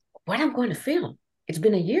like, "What am I going to feel?" It's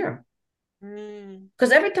been a year.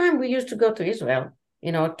 Because every time we used to go to Israel,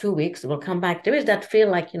 2 weeks, we'll come back. There is that feel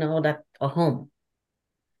like, that a home.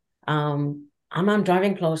 I'm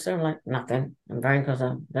driving closer, like nothing. I'm driving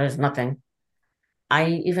closer. There's nothing.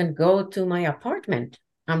 I even go to my apartment.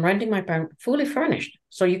 I'm renting my apartment fully furnished.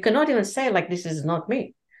 So you cannot even say like, this is not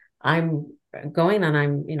me. I'm going and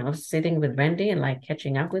I'm, sitting with Wendy and like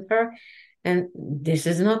catching up with her. And this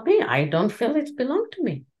is not me. I don't feel it belongs to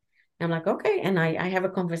me. I'm like, okay. And I have a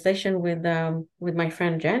conversation with my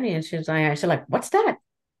friend Jenny, and I said, like, what's that?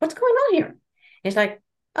 What's going on here? It's like,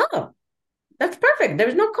 oh, that's perfect.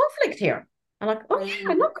 There's no conflict here. I'm like, oh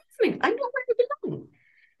yeah, no conflict. I know where you belong.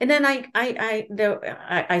 And then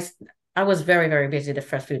I was very, very busy the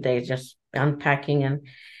first few days, just unpacking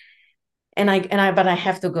but I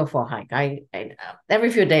have to go for a hike. I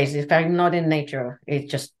every few days, if I'm not in nature,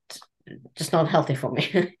 it's just not healthy for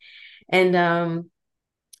me.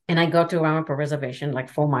 And I go to Ramapo Reservation, like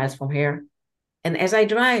 4 miles from here. And as I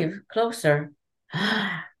drive closer,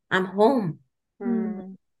 I'm home.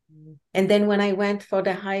 And then when I went for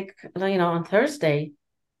the hike, on Thursday,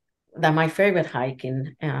 that my favorite hike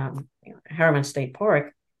in Harriman State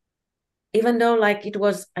Park, even though like it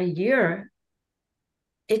was a year,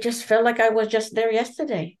 it just felt like I was just there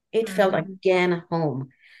yesterday. It felt again home.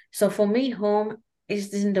 So for me, home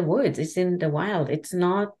is in the woods, it's in the wild. It's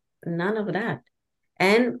not none of that.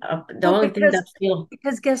 And the Well, only thing that still,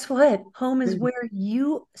 because guess what? Home is mm, where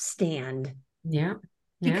you stand yeah,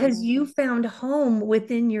 yeah, because you found home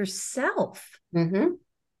within yourself. mm-hmm,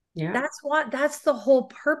 yeah, That's the whole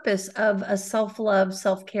purpose of a self-love,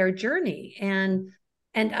 self-care journey, and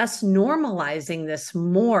us normalizing this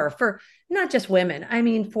more for not just women. I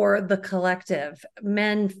mean, for the collective,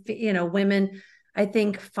 men, women, I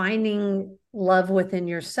think finding love within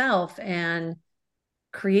yourself and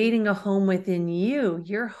creating a home within you,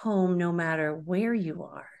 your home no matter where you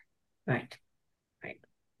are. right, right.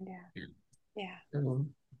 Yeah. Yeah. So,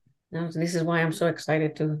 no, this is why I'm so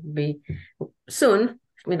excited to be soon.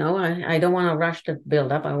 I don't want to rush the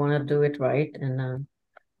build up. I want to do it right. And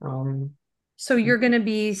um, So you're going to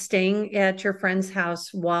be staying at your friend's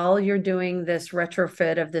house while you're doing this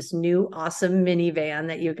retrofit of this new awesome minivan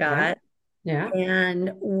that you yeah, got. yeah.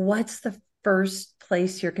 And what's the first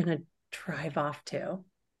place you're going to drive off to?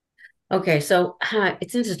 Okay, so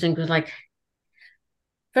it's interesting because, like,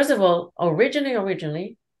 first of all,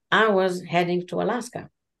 originally, I was heading to Alaska.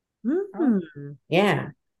 Mm. Yeah,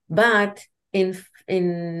 but in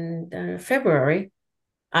February,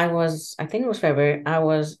 I think it was February, I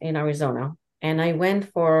was in Arizona, and I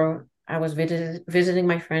was visiting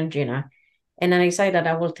my friend Gina, and then I decided that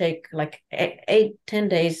I will take like 8, 10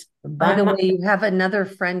 days By by the my. way, you have another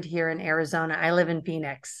friend here in Arizona. I live in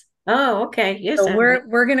Phoenix. Oh, okay, yes, So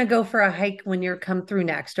we're gonna go for a hike when you come through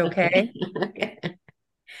next, okay? okay.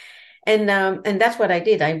 And that's what I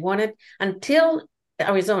did. I wanted until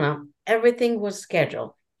Arizona, everything was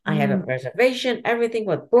scheduled. I had a Mm. reservation, everything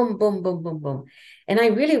was boom, boom, boom, boom, boom. And I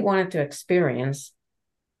really wanted to experience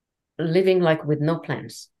living like with no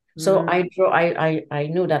plans. So Mm. I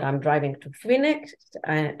knew that I'm driving to Phoenix,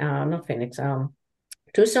 not Phoenix,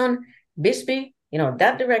 Tucson, Bisbee,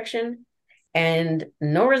 that direction, and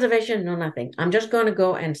no reservation, no nothing. I'm just going to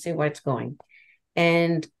go and see where it's going.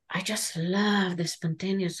 And I just love the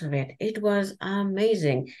spontaneous of it. It was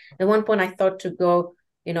amazing. At one point, I thought to go,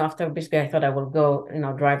 after Bisbee, I thought I will go,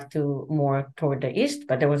 drive to more toward the east,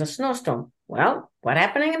 but there was a snowstorm. Well, what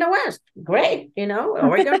happening in the west? Great,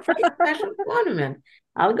 Oregon Trail National Monument.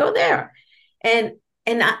 I'll go there, and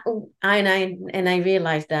and I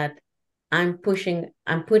realized that I'm putting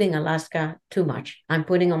Alaska too much. I'm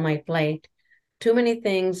putting on my plate too many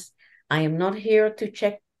things. I am not here to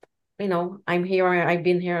check, I'm here, I've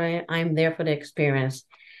been here, I'm there for the experience.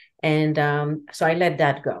 And so I let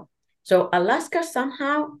that go. So Alaska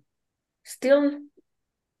somehow still,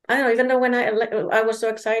 I don't know, even though when I was so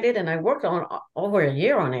excited and I worked on over a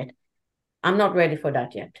year on it, I'm not ready for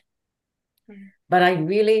that yet. But I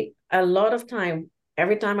really, a lot of time,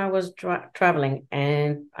 every time I was traveling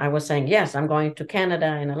and I was saying, yes, I'm going to Canada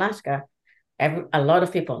and Alaska, a lot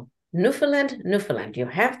of people, Newfoundland, you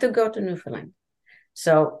have to go to Newfoundland.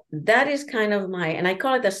 So that is kind of and I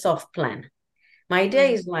call it a soft plan. My idea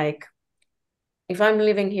is like, if I'm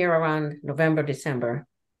living here around November, December,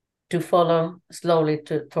 to follow slowly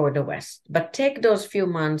toward the west, but take those few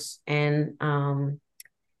months and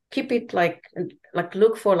keep it like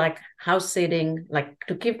look for like house sitting, like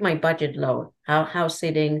to keep my budget low, house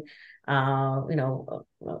sitting,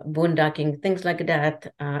 boondocking, things like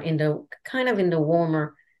that, in the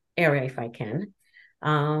warmer area if I can,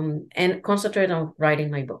 and concentrate on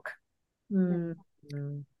writing my book. Mm.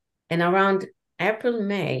 And around April,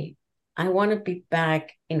 May, I want to be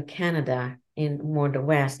back in Canada in more the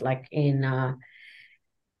west, like in I'm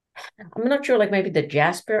not sure, like maybe the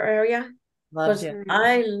Jasper area, Loved because it.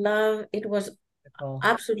 I love it was Cool.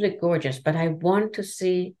 absolutely gorgeous, but I want to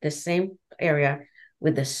see the same area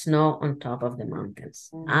with the snow on top of the mountains.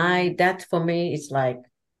 That for me is like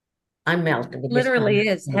I melt with this kind Literally of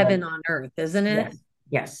is heaven on earth, isn't it? yes,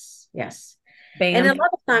 yes, yes. And a Bam. lot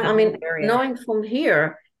of time, I That mean, whole area. knowing from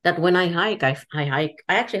here that when I hike, I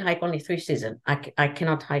actually hike only 3 seasons. I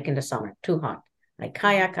cannot hike in the summer, too hot. I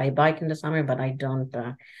kayak, I bike in the summer, but I don't.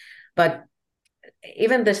 But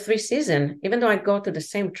even this 3 season, even though I go to the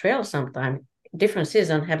same trail sometime, different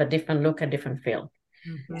season have a different look, a different feel.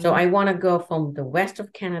 So I want to go from the west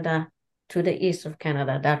of Canada to the east of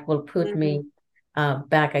Canada. That will put me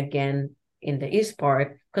back again in the east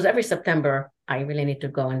part, because every September I really need to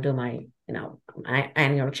go and do my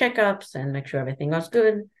annual checkups and make sure everything was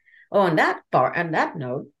good. Oh, on that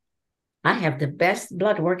note, I have the best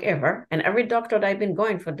blood work ever. And every doctor that I've been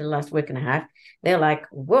going for the last week and a half, they're like,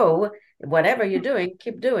 whoa, whatever you're doing,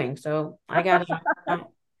 keep doing. So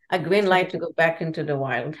a green light to go back into the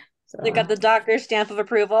wild. So They got the doctor's stamp of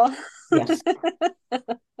approval. yes.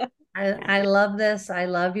 I love this. I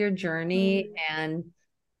love your journey. And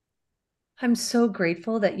I'm so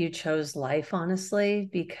grateful that you chose life, honestly,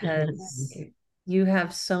 because you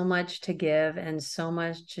have so much to give and so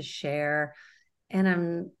much to share. And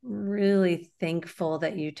I'm really thankful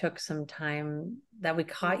that you took some time, that we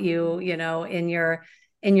caught you, in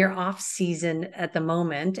your off season at the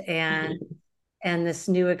moment, and this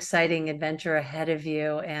new exciting adventure ahead of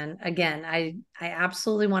you. And again, I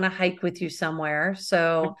absolutely want to hike with you somewhere.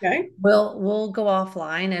 So Okay. we'll go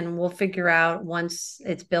offline and we'll figure out, once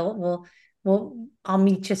it's built, I'll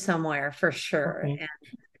meet you somewhere for sure. Okay.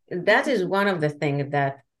 That is one of the things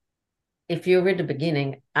that, if you read the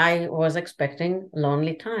beginning, I was expecting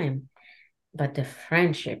lonely time, but the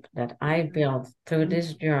friendship that I built through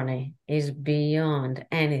this journey is beyond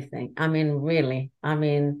anything. I mean, really,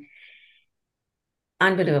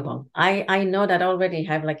 unbelievable. I know that I already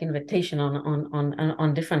have like invitation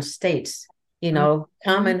on different states.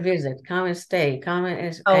 Come and visit, come and stay, come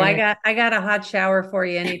and. I got a hot shower for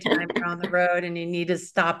you anytime you're on the road and you need to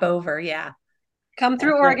stop over. Yeah. Come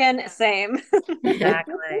through Oregon, same.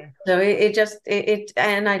 Exactly. So it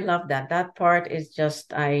and I love that. That part is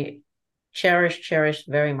just, I cherish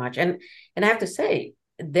very much. And I have to say,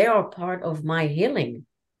 they are part of my healing.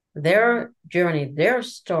 Their journey, their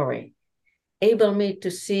story, able me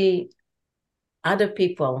to see other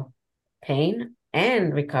people pain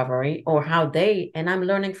and recovery, or and I'm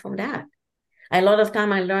learning from that. A lot of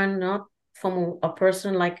time I learn not from a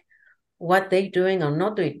person, like what they doing or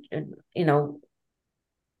not doing,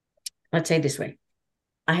 let's say this way.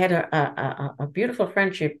 I had a beautiful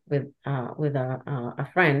friendship with a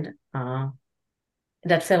friend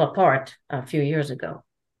that fell apart a few years ago.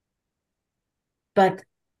 But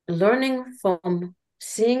learning from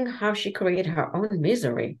seeing how she created her own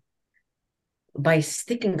misery by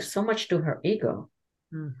sticking so much to her ego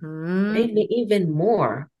made me even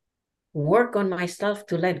more work on myself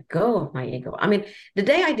to let go of my ego. I mean, the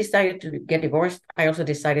day I decided to get divorced, I also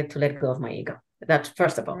decided to let go of my ego. That's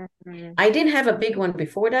first of all. I didn't have a big one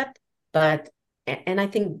before that, and I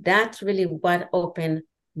think that's really what opened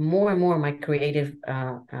more and more my creative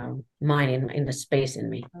mind in the space in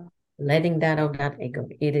me. Letting that out, that ego.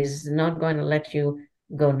 It is not going to let you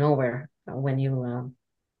go nowhere when you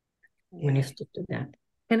stick to that.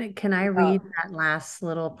 Can I read that last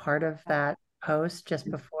little part of that post just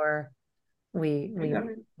before we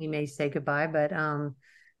may say goodbye? But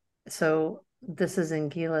so this is in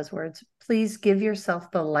Gila's words. Please give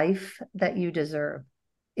yourself the life that you deserve.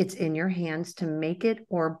 It's in your hands to make it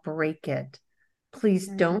or break it. Please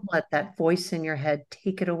don't let that voice in your head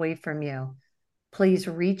take it away from you. Please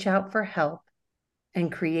reach out for help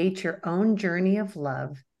and create your own journey of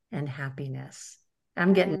love and happiness.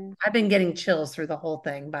 I've been getting chills through the whole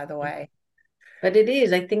thing, by the way. But it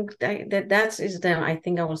is, I think I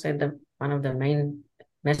think I will say one of the main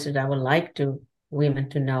message I would like to women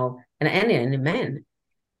to know, and any men,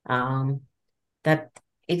 that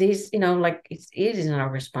it is, like it is our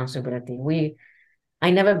responsibility. I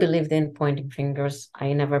never believed in pointing fingers.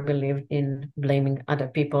 I never believed in blaming other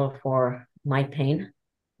people for my pain.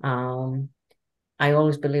 I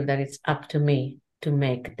always believe that it's up to me to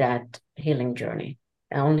make that healing journey.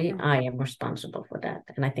 Only I am responsible for that.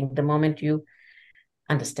 And I think the moment you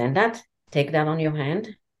understand that, take that on your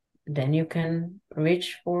hand, then you can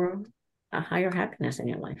reach for a higher happiness in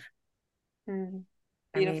your life.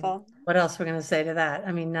 Beautiful. I mean, what else we're going to say to that?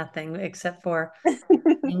 I mean, nothing except for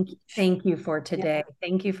thank you for today.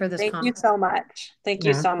 Thank you for this Thank conversation. you so much. Thank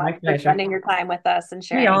you so much for spending your time with us and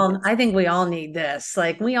sharing. I think we all need this.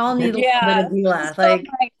 Like, we all need a little bit of Gila.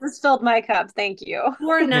 This filled my cup. Thank you.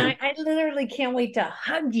 I literally can't wait to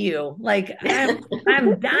hug you. Like,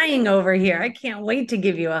 I'm dying over here. I can't wait to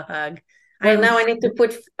give you a hug. Well, now I need to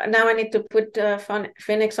put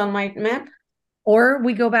Phoenix on my map. Or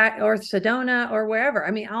we go back, or Sedona, or wherever. I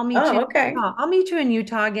mean, I'll meet you. Okay. I'll meet you in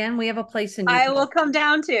Utah again. We have a place in Utah. I will come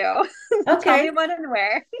down too. Okay. Tell me when and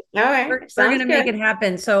where. All right. We're going to make it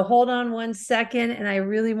happen. So hold on one second. And I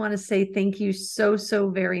really want to say thank you so, so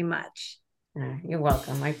very much. You're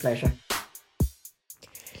welcome. My pleasure.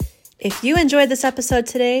 If you enjoyed this episode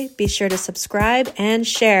today, be sure to subscribe and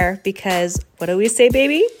share, because what do we say,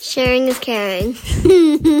 baby? Sharing is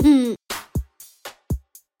caring.